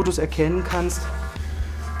Werkzeug, wo du es erkennen kannst.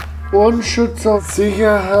 Ohrenschützer,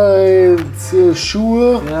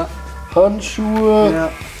 Sicherheitsschuhe, ja, Handschuhe, ja,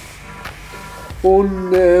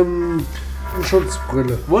 und eine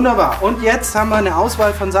Schutzbrille. Wunderbar. Und jetzt haben wir eine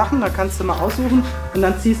Auswahl von Sachen, da kannst du mal aussuchen und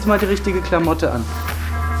dann ziehst du mal die richtige Klamotte an.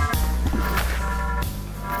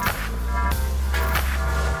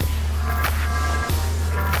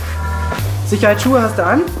 Sicherheitsschuhe hast du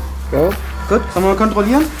an? Ja. Gut, wollen wir mal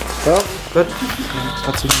kontrollieren? Ja. Gut.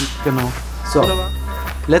 Genau. So.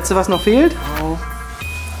 Letzte, was noch fehlt? Oh.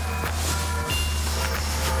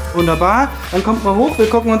 Wunderbar. Dann kommt mal hoch, wir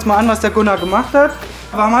gucken uns mal an, was der Gunnar gemacht hat.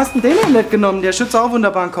 Warum hast du den noch nicht genommen? Der schützt auch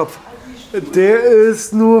wunderbar den Kopf. Der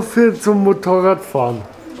ist nur für zum Motorradfahren.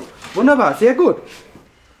 Wunderbar, sehr gut.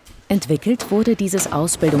 Entwickelt wurde dieses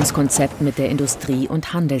Ausbildungskonzept mit der Industrie-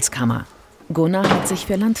 und Handelskammer. Gunnar hat sich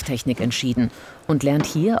für Landtechnik entschieden und lernt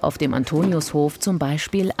hier auf dem Antoniushof zum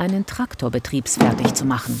Beispiel einen Traktor betriebsfertig zu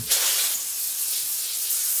machen.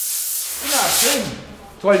 Ja, schön.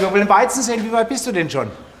 Toll, wir wollen Weizen sehen. Wie weit bist du denn schon?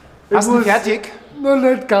 Hast du ihn fertig? Noch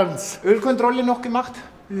nicht ganz. Ölkontrolle noch gemacht?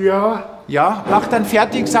 Ja. Ja, mach dann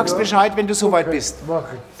fertig, sagst Bescheid, wenn du soweit bist. Mach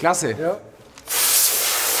ich. Klasse. Ja.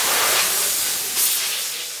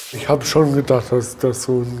 Ich habe schon gedacht, dass ich das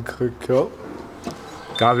so hinkriege, ja.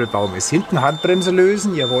 Gabelbaum ist hinten, Handbremse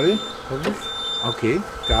lösen, jawohl. Okay,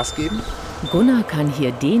 Gas geben. Gunnar kann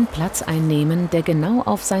hier den Platz einnehmen, der genau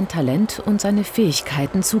auf sein Talent und seine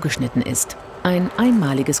Fähigkeiten zugeschnitten ist. Ein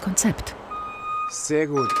einmaliges Konzept. Sehr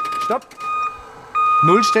gut. Stopp.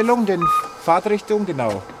 Nullstellung, denn Fahrtrichtung,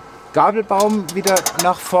 genau. Gabelbaum wieder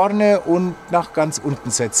nach vorne und nach ganz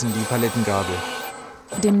unten setzen, die Palettengabel.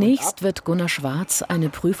 Demnächst wird Gunnar Schwarz eine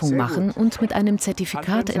Prüfung machen und mit einem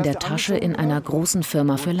Zertifikat in der Tasche in einer großen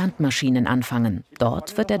Firma für Landmaschinen anfangen.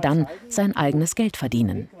 Dort wird er dann sein eigenes Geld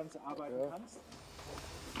verdienen.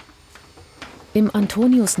 Im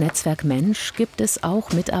Antonius-Netzwerk Mensch gibt es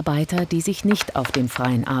auch Mitarbeiter, die sich nicht auf dem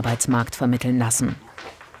freien Arbeitsmarkt vermitteln lassen.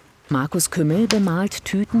 Markus Kümmel bemalt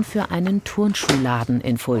Tüten für einen Turnschuhladen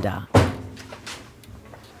in Fulda.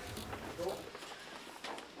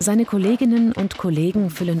 Seine Kolleginnen und Kollegen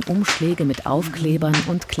füllen Umschläge mit Aufklebern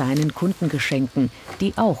und kleinen Kundengeschenken,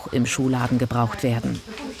 die auch im Schuhladen gebraucht werden.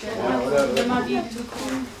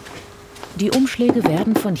 Die Umschläge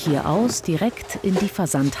werden von hier aus direkt in die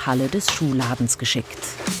Versandhalle des Schuhladens geschickt.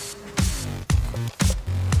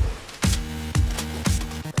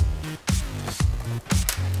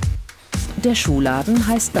 Der Schuhladen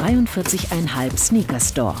heißt 43,5 Sneaker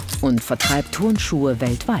Store und vertreibt Turnschuhe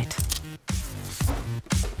weltweit.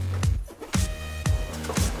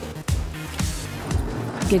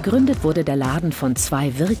 Gegründet wurde der Laden von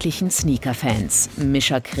zwei wirklichen Sneaker-Fans,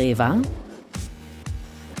 Mischa Kreva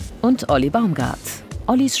und Olli Baumgart.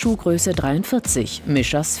 Ollis Schuhgröße 43,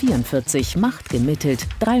 Mischas 44, macht gemittelt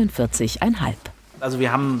 43,5. Also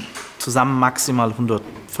wir haben zusammen maximal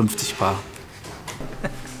 150 Paar.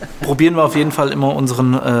 Probieren wir auf jeden Fall immer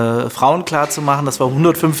unseren Frauen klarzumachen, dass wir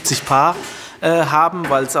 150 Paar haben,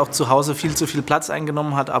 weil es auch zu Hause viel zu viel Platz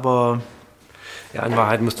eingenommen hat. Aber ja, in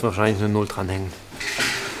Wahrheit müssten wir wahrscheinlich eine Null dranhängen.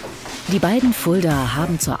 Die beiden Fuldaer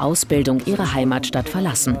haben zur Ausbildung ihre Heimatstadt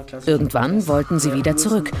verlassen. Irgendwann wollten sie wieder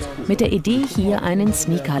zurück, mit der Idee, hier einen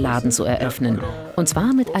Sneakerladen zu eröffnen. Und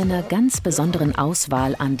zwar mit einer ganz besonderen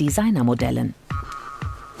Auswahl an Designermodellen.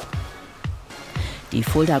 Die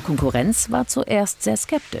Fuldaer Konkurrenz war zuerst sehr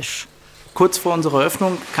skeptisch. Kurz vor unserer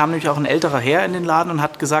Eröffnung kam nämlich auch ein älterer Herr in den Laden und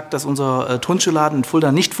hat gesagt, dass unser Turnschuhladen in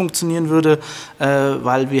Fulda nicht funktionieren würde,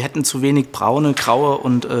 weil wir hätten zu wenig braune, graue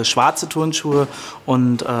und schwarze Turnschuhe.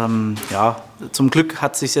 Und ja, zum Glück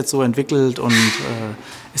hat es sich jetzt so entwickelt und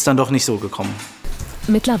ist dann doch nicht so gekommen.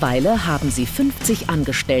 Mittlerweile haben sie 50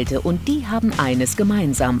 Angestellte und die haben eines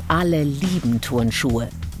gemeinsam: alle lieben Turnschuhe.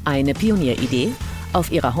 Eine Pionieridee? Auf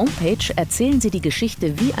ihrer Homepage erzählen sie die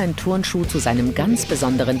Geschichte, wie ein Turnschuh zu seinem ganz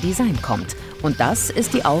besonderen Design kommt. Und das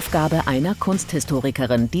ist die Aufgabe einer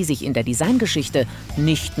Kunsthistorikerin, die sich in der Designgeschichte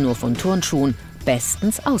nicht nur von Turnschuhen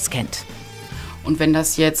bestens auskennt. Und wenn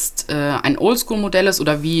das jetzt ein Oldschool-Modell ist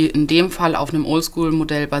oder wie in dem Fall auf einem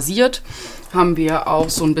Oldschool-Modell basiert, haben wir auch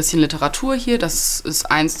so ein bisschen Literatur hier. Das ist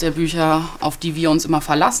eins der Bücher, auf die wir uns immer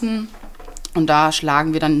verlassen. Und da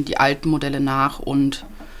schlagen wir dann die alten Modelle nach und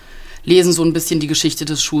lesen so ein bisschen die Geschichte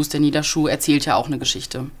des Schuhs, denn jeder Schuh erzählt ja auch eine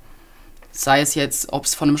Geschichte. Sei es jetzt, ob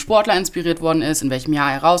es von einem Sportler inspiriert worden ist, in welchem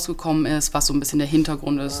Jahr er rausgekommen ist, was so ein bisschen der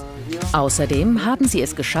Hintergrund ist. Außerdem haben sie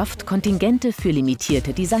es geschafft, Kontingente für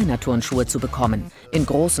limitierte Designer-Turnschuhe zu bekommen. In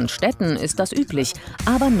großen Städten ist das üblich,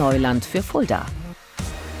 aber Neuland für Fulda.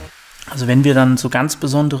 Also wenn wir dann so ganz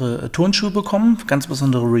besondere Turnschuhe bekommen, ganz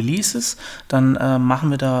besondere Releases, dann machen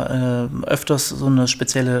wir da öfters so eine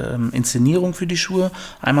spezielle Inszenierung für die Schuhe.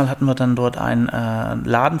 Einmal hatten wir dann dort einen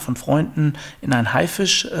Laden von Freunden in ein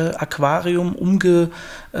Haifisch-Aquarium umgemünzt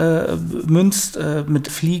mit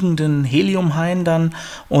fliegenden Heliumhaien dann.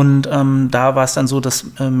 Und da war es dann so, dass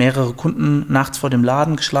mehrere Kunden nachts vor dem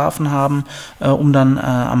Laden geschlafen haben, um dann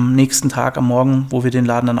am nächsten Tag, am Morgen, wo wir den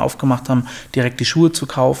Laden dann aufgemacht haben, direkt die Schuhe zu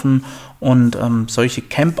kaufen. Und solche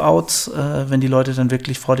Campouts, wenn die Leute dann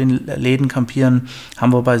wirklich vor den Läden campieren,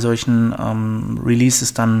 haben wir bei solchen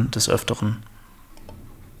Releases dann des Öfteren.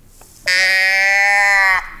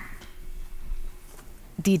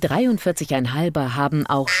 Die 43,5er haben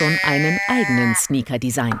auch schon einen eigenen Sneaker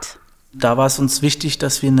designt. Da war es uns wichtig,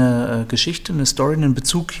 dass wir eine Geschichte, eine Story, einen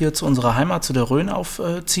Bezug hier zu unserer Heimat, zu der Rhön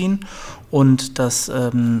aufziehen. Und das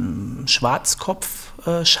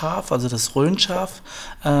Schwarzkopfschaf, also das Rhönschaf,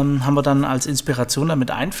 haben wir dann als Inspiration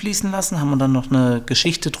damit einfließen lassen, haben wir dann noch eine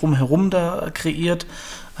Geschichte drumherum da kreiert.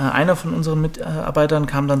 Einer von unseren Mitarbeitern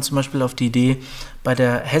kam dann zum Beispiel auf die Idee, bei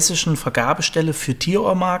der hessischen Vergabestelle für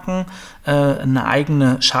Tierohrmarken eine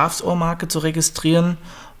eigene Schafsohrmarke zu registrieren.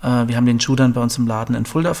 Wir haben den Schuh dann bei uns im Laden in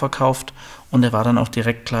Fulda verkauft und der war dann auch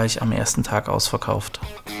direkt gleich am ersten Tag ausverkauft.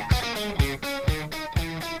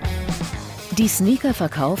 Die Sneaker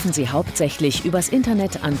verkaufen sie hauptsächlich übers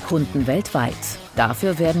Internet an Kunden weltweit.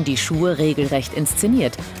 Dafür werden die Schuhe regelrecht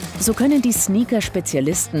inszeniert. So können die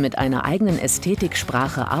Sneaker-Spezialisten mit einer eigenen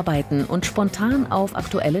Ästhetiksprache arbeiten und spontan auf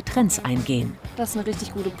aktuelle Trends eingehen. Das ist eine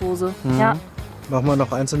richtig gute Pose. Ja. Machen wir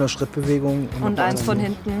noch eins in der Schrittbewegung. Und eins von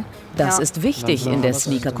hinten. Das ist wichtig in der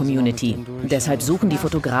Sneaker-Community. Deshalb suchen die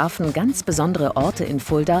Fotografen ganz besondere Orte in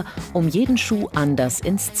Fulda, um jeden Schuh anders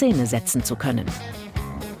in Szene setzen zu können.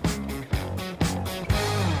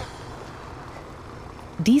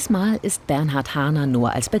 Diesmal ist Bernhard Hahner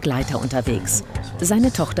nur als Begleiter unterwegs.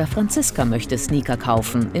 Seine Tochter Franziska möchte Sneaker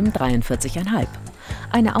kaufen im 43,5.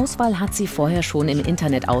 Eine Auswahl hat sie vorher schon im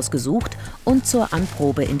Internet ausgesucht und zur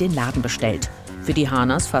Anprobe in den Laden bestellt. Für die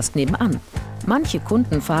Hahners fast nebenan. Manche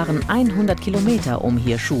Kunden fahren 100 Kilometer, um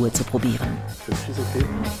hier Schuhe zu probieren.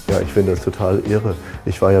 Ja, ich finde das total irre.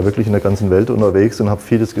 Ich war ja wirklich in der ganzen Welt unterwegs und habe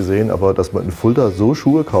vieles gesehen, aber dass man in Fulda so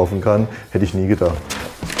Schuhe kaufen kann, hätte ich nie gedacht.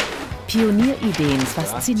 Pionierideen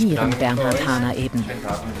faszinieren Bernhard Hahner eben.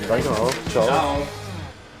 Danke auch. Ciao.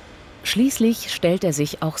 Schließlich stellt er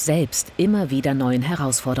sich auch selbst immer wieder neuen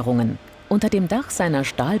Herausforderungen. Unter dem Dach seiner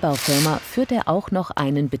Stahlbaufirma führt er auch noch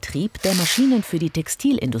einen Betrieb, der Maschinen für die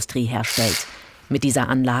Textilindustrie herstellt. Mit dieser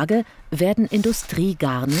Anlage werden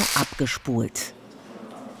Industriegarne abgespult.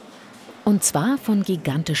 Und zwar von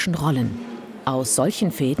gigantischen Rollen. Aus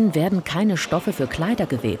solchen Fäden werden keine Stoffe für Kleider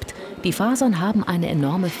gewebt. Die Fasern haben eine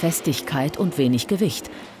enorme Festigkeit und wenig Gewicht.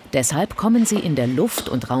 Deshalb kommen sie in der Luft-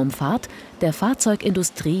 und Raumfahrt, der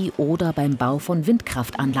Fahrzeugindustrie oder beim Bau von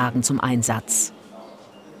Windkraftanlagen zum Einsatz.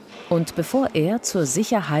 Und bevor er zur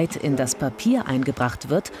Sicherheit in das Papier eingebracht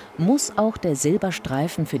wird, muss auch der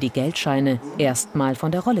Silberstreifen für die Geldscheine erstmal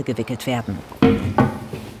von der Rolle gewickelt werden.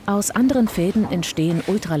 Aus anderen Fäden entstehen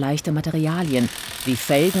ultraleichte Materialien, wie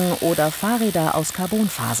Felgen oder Fahrräder aus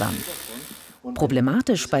Carbonfasern.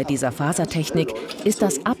 Problematisch bei dieser Fasertechnik ist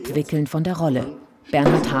das Abwickeln von der Rolle.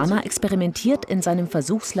 Bernhard Hahner experimentiert in seinem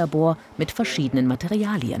Versuchslabor mit verschiedenen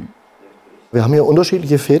Materialien. Wir haben hier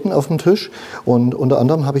unterschiedliche Fäden auf dem Tisch und unter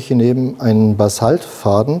anderem habe ich hier neben einen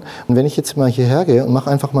Basaltfaden. Und wenn ich jetzt mal hierher gehe und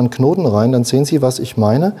mache einfach mal einen Knoten rein, dann sehen Sie, was ich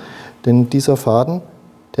meine. Denn dieser Faden,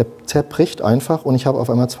 der zerbricht einfach und ich habe auf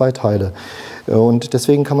einmal zwei Teile. Und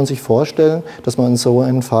deswegen kann man sich vorstellen, dass man so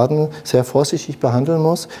einen Faden sehr vorsichtig behandeln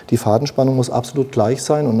muss. Die Fadenspannung muss absolut gleich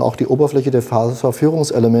sein und auch die Oberfläche der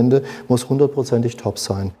Faserführungselemente muss 100%ig top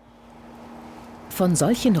sein. Von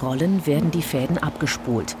solchen Rollen werden die Fäden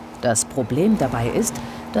abgespult. Das Problem dabei ist,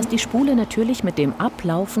 dass die Spule natürlich mit dem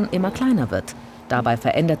Ablaufen immer kleiner wird. Dabei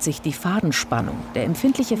verändert sich die Fadenspannung. Der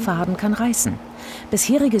empfindliche Faden kann reißen.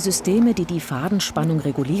 Bisherige Systeme, die die Fadenspannung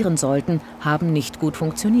regulieren sollten, haben nicht gut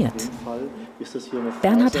funktioniert.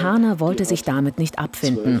 Bernhard Hahner wollte sich damit nicht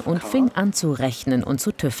abfinden und fing an zu rechnen und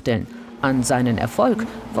zu tüfteln. An seinen Erfolg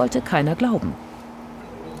wollte keiner glauben.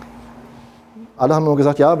 Alle haben nur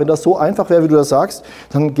gesagt, ja, wenn das so einfach wäre, wie du das sagst,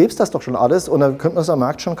 dann gäbe es das doch schon alles und dann könnte man es am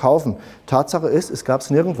Markt schon kaufen. Tatsache ist, es gab es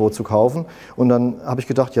nirgendwo zu kaufen und dann habe ich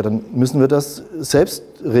gedacht, ja, dann müssen wir das selbst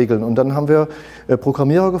regeln. Und dann haben wir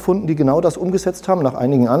Programmierer gefunden, die genau das umgesetzt haben. Nach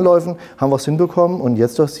einigen Anläufen haben wir es hinbekommen und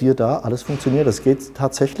jetzt doch siehe da, alles funktioniert. Das geht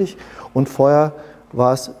tatsächlich und vorher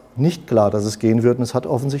war es nicht klar, dass es gehen würde und es hat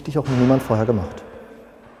offensichtlich auch niemand vorher gemacht.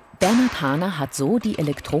 Bernhard Hahner hat so die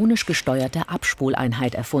elektronisch gesteuerte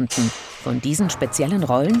Abspuleinheit erfunden. Von diesen speziellen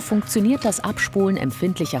Rollen funktioniert das Abspulen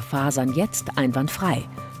empfindlicher Fasern jetzt einwandfrei.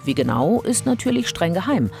 Wie genau, ist natürlich streng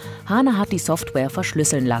geheim. Hahner hat die Software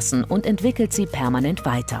verschlüsseln lassen und entwickelt sie permanent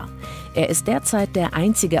weiter. Er ist derzeit der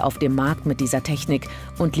Einzige auf dem Markt mit dieser Technik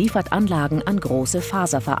und liefert Anlagen an große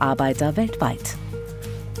Faserverarbeiter weltweit.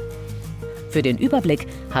 Für den Überblick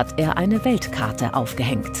hat er eine Weltkarte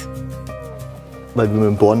aufgehängt. Weil wir mit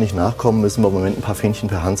dem Bohren nicht nachkommen, müssen wir im Moment ein paar Fähnchen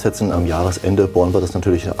per Hand setzen. Am Jahresende bohren wir das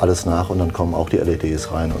natürlich alles nach und dann kommen auch die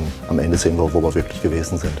LEDs rein. Und am Ende sehen wir, wo wir wirklich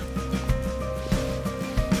gewesen sind.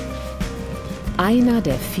 Einer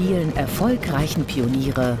der vielen erfolgreichen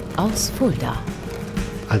Pioniere aus Fulda.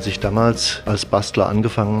 Als ich damals als Bastler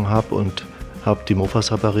angefangen habe und habe die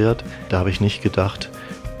Mofas repariert, da habe ich nicht gedacht,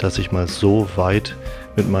 dass ich mal so weit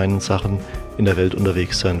mit meinen Sachen in der Welt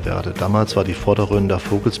unterwegs sein werde. Damals war die Vorderröhre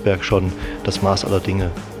Vogelsberg schon das Maß aller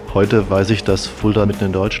Dinge. Heute weiß ich, dass Fulda mitten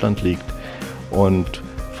in Deutschland liegt und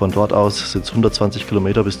von dort aus sind es 120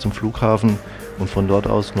 Kilometer bis zum Flughafen und von dort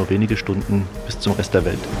aus nur wenige Stunden bis zum Rest der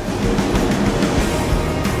Welt.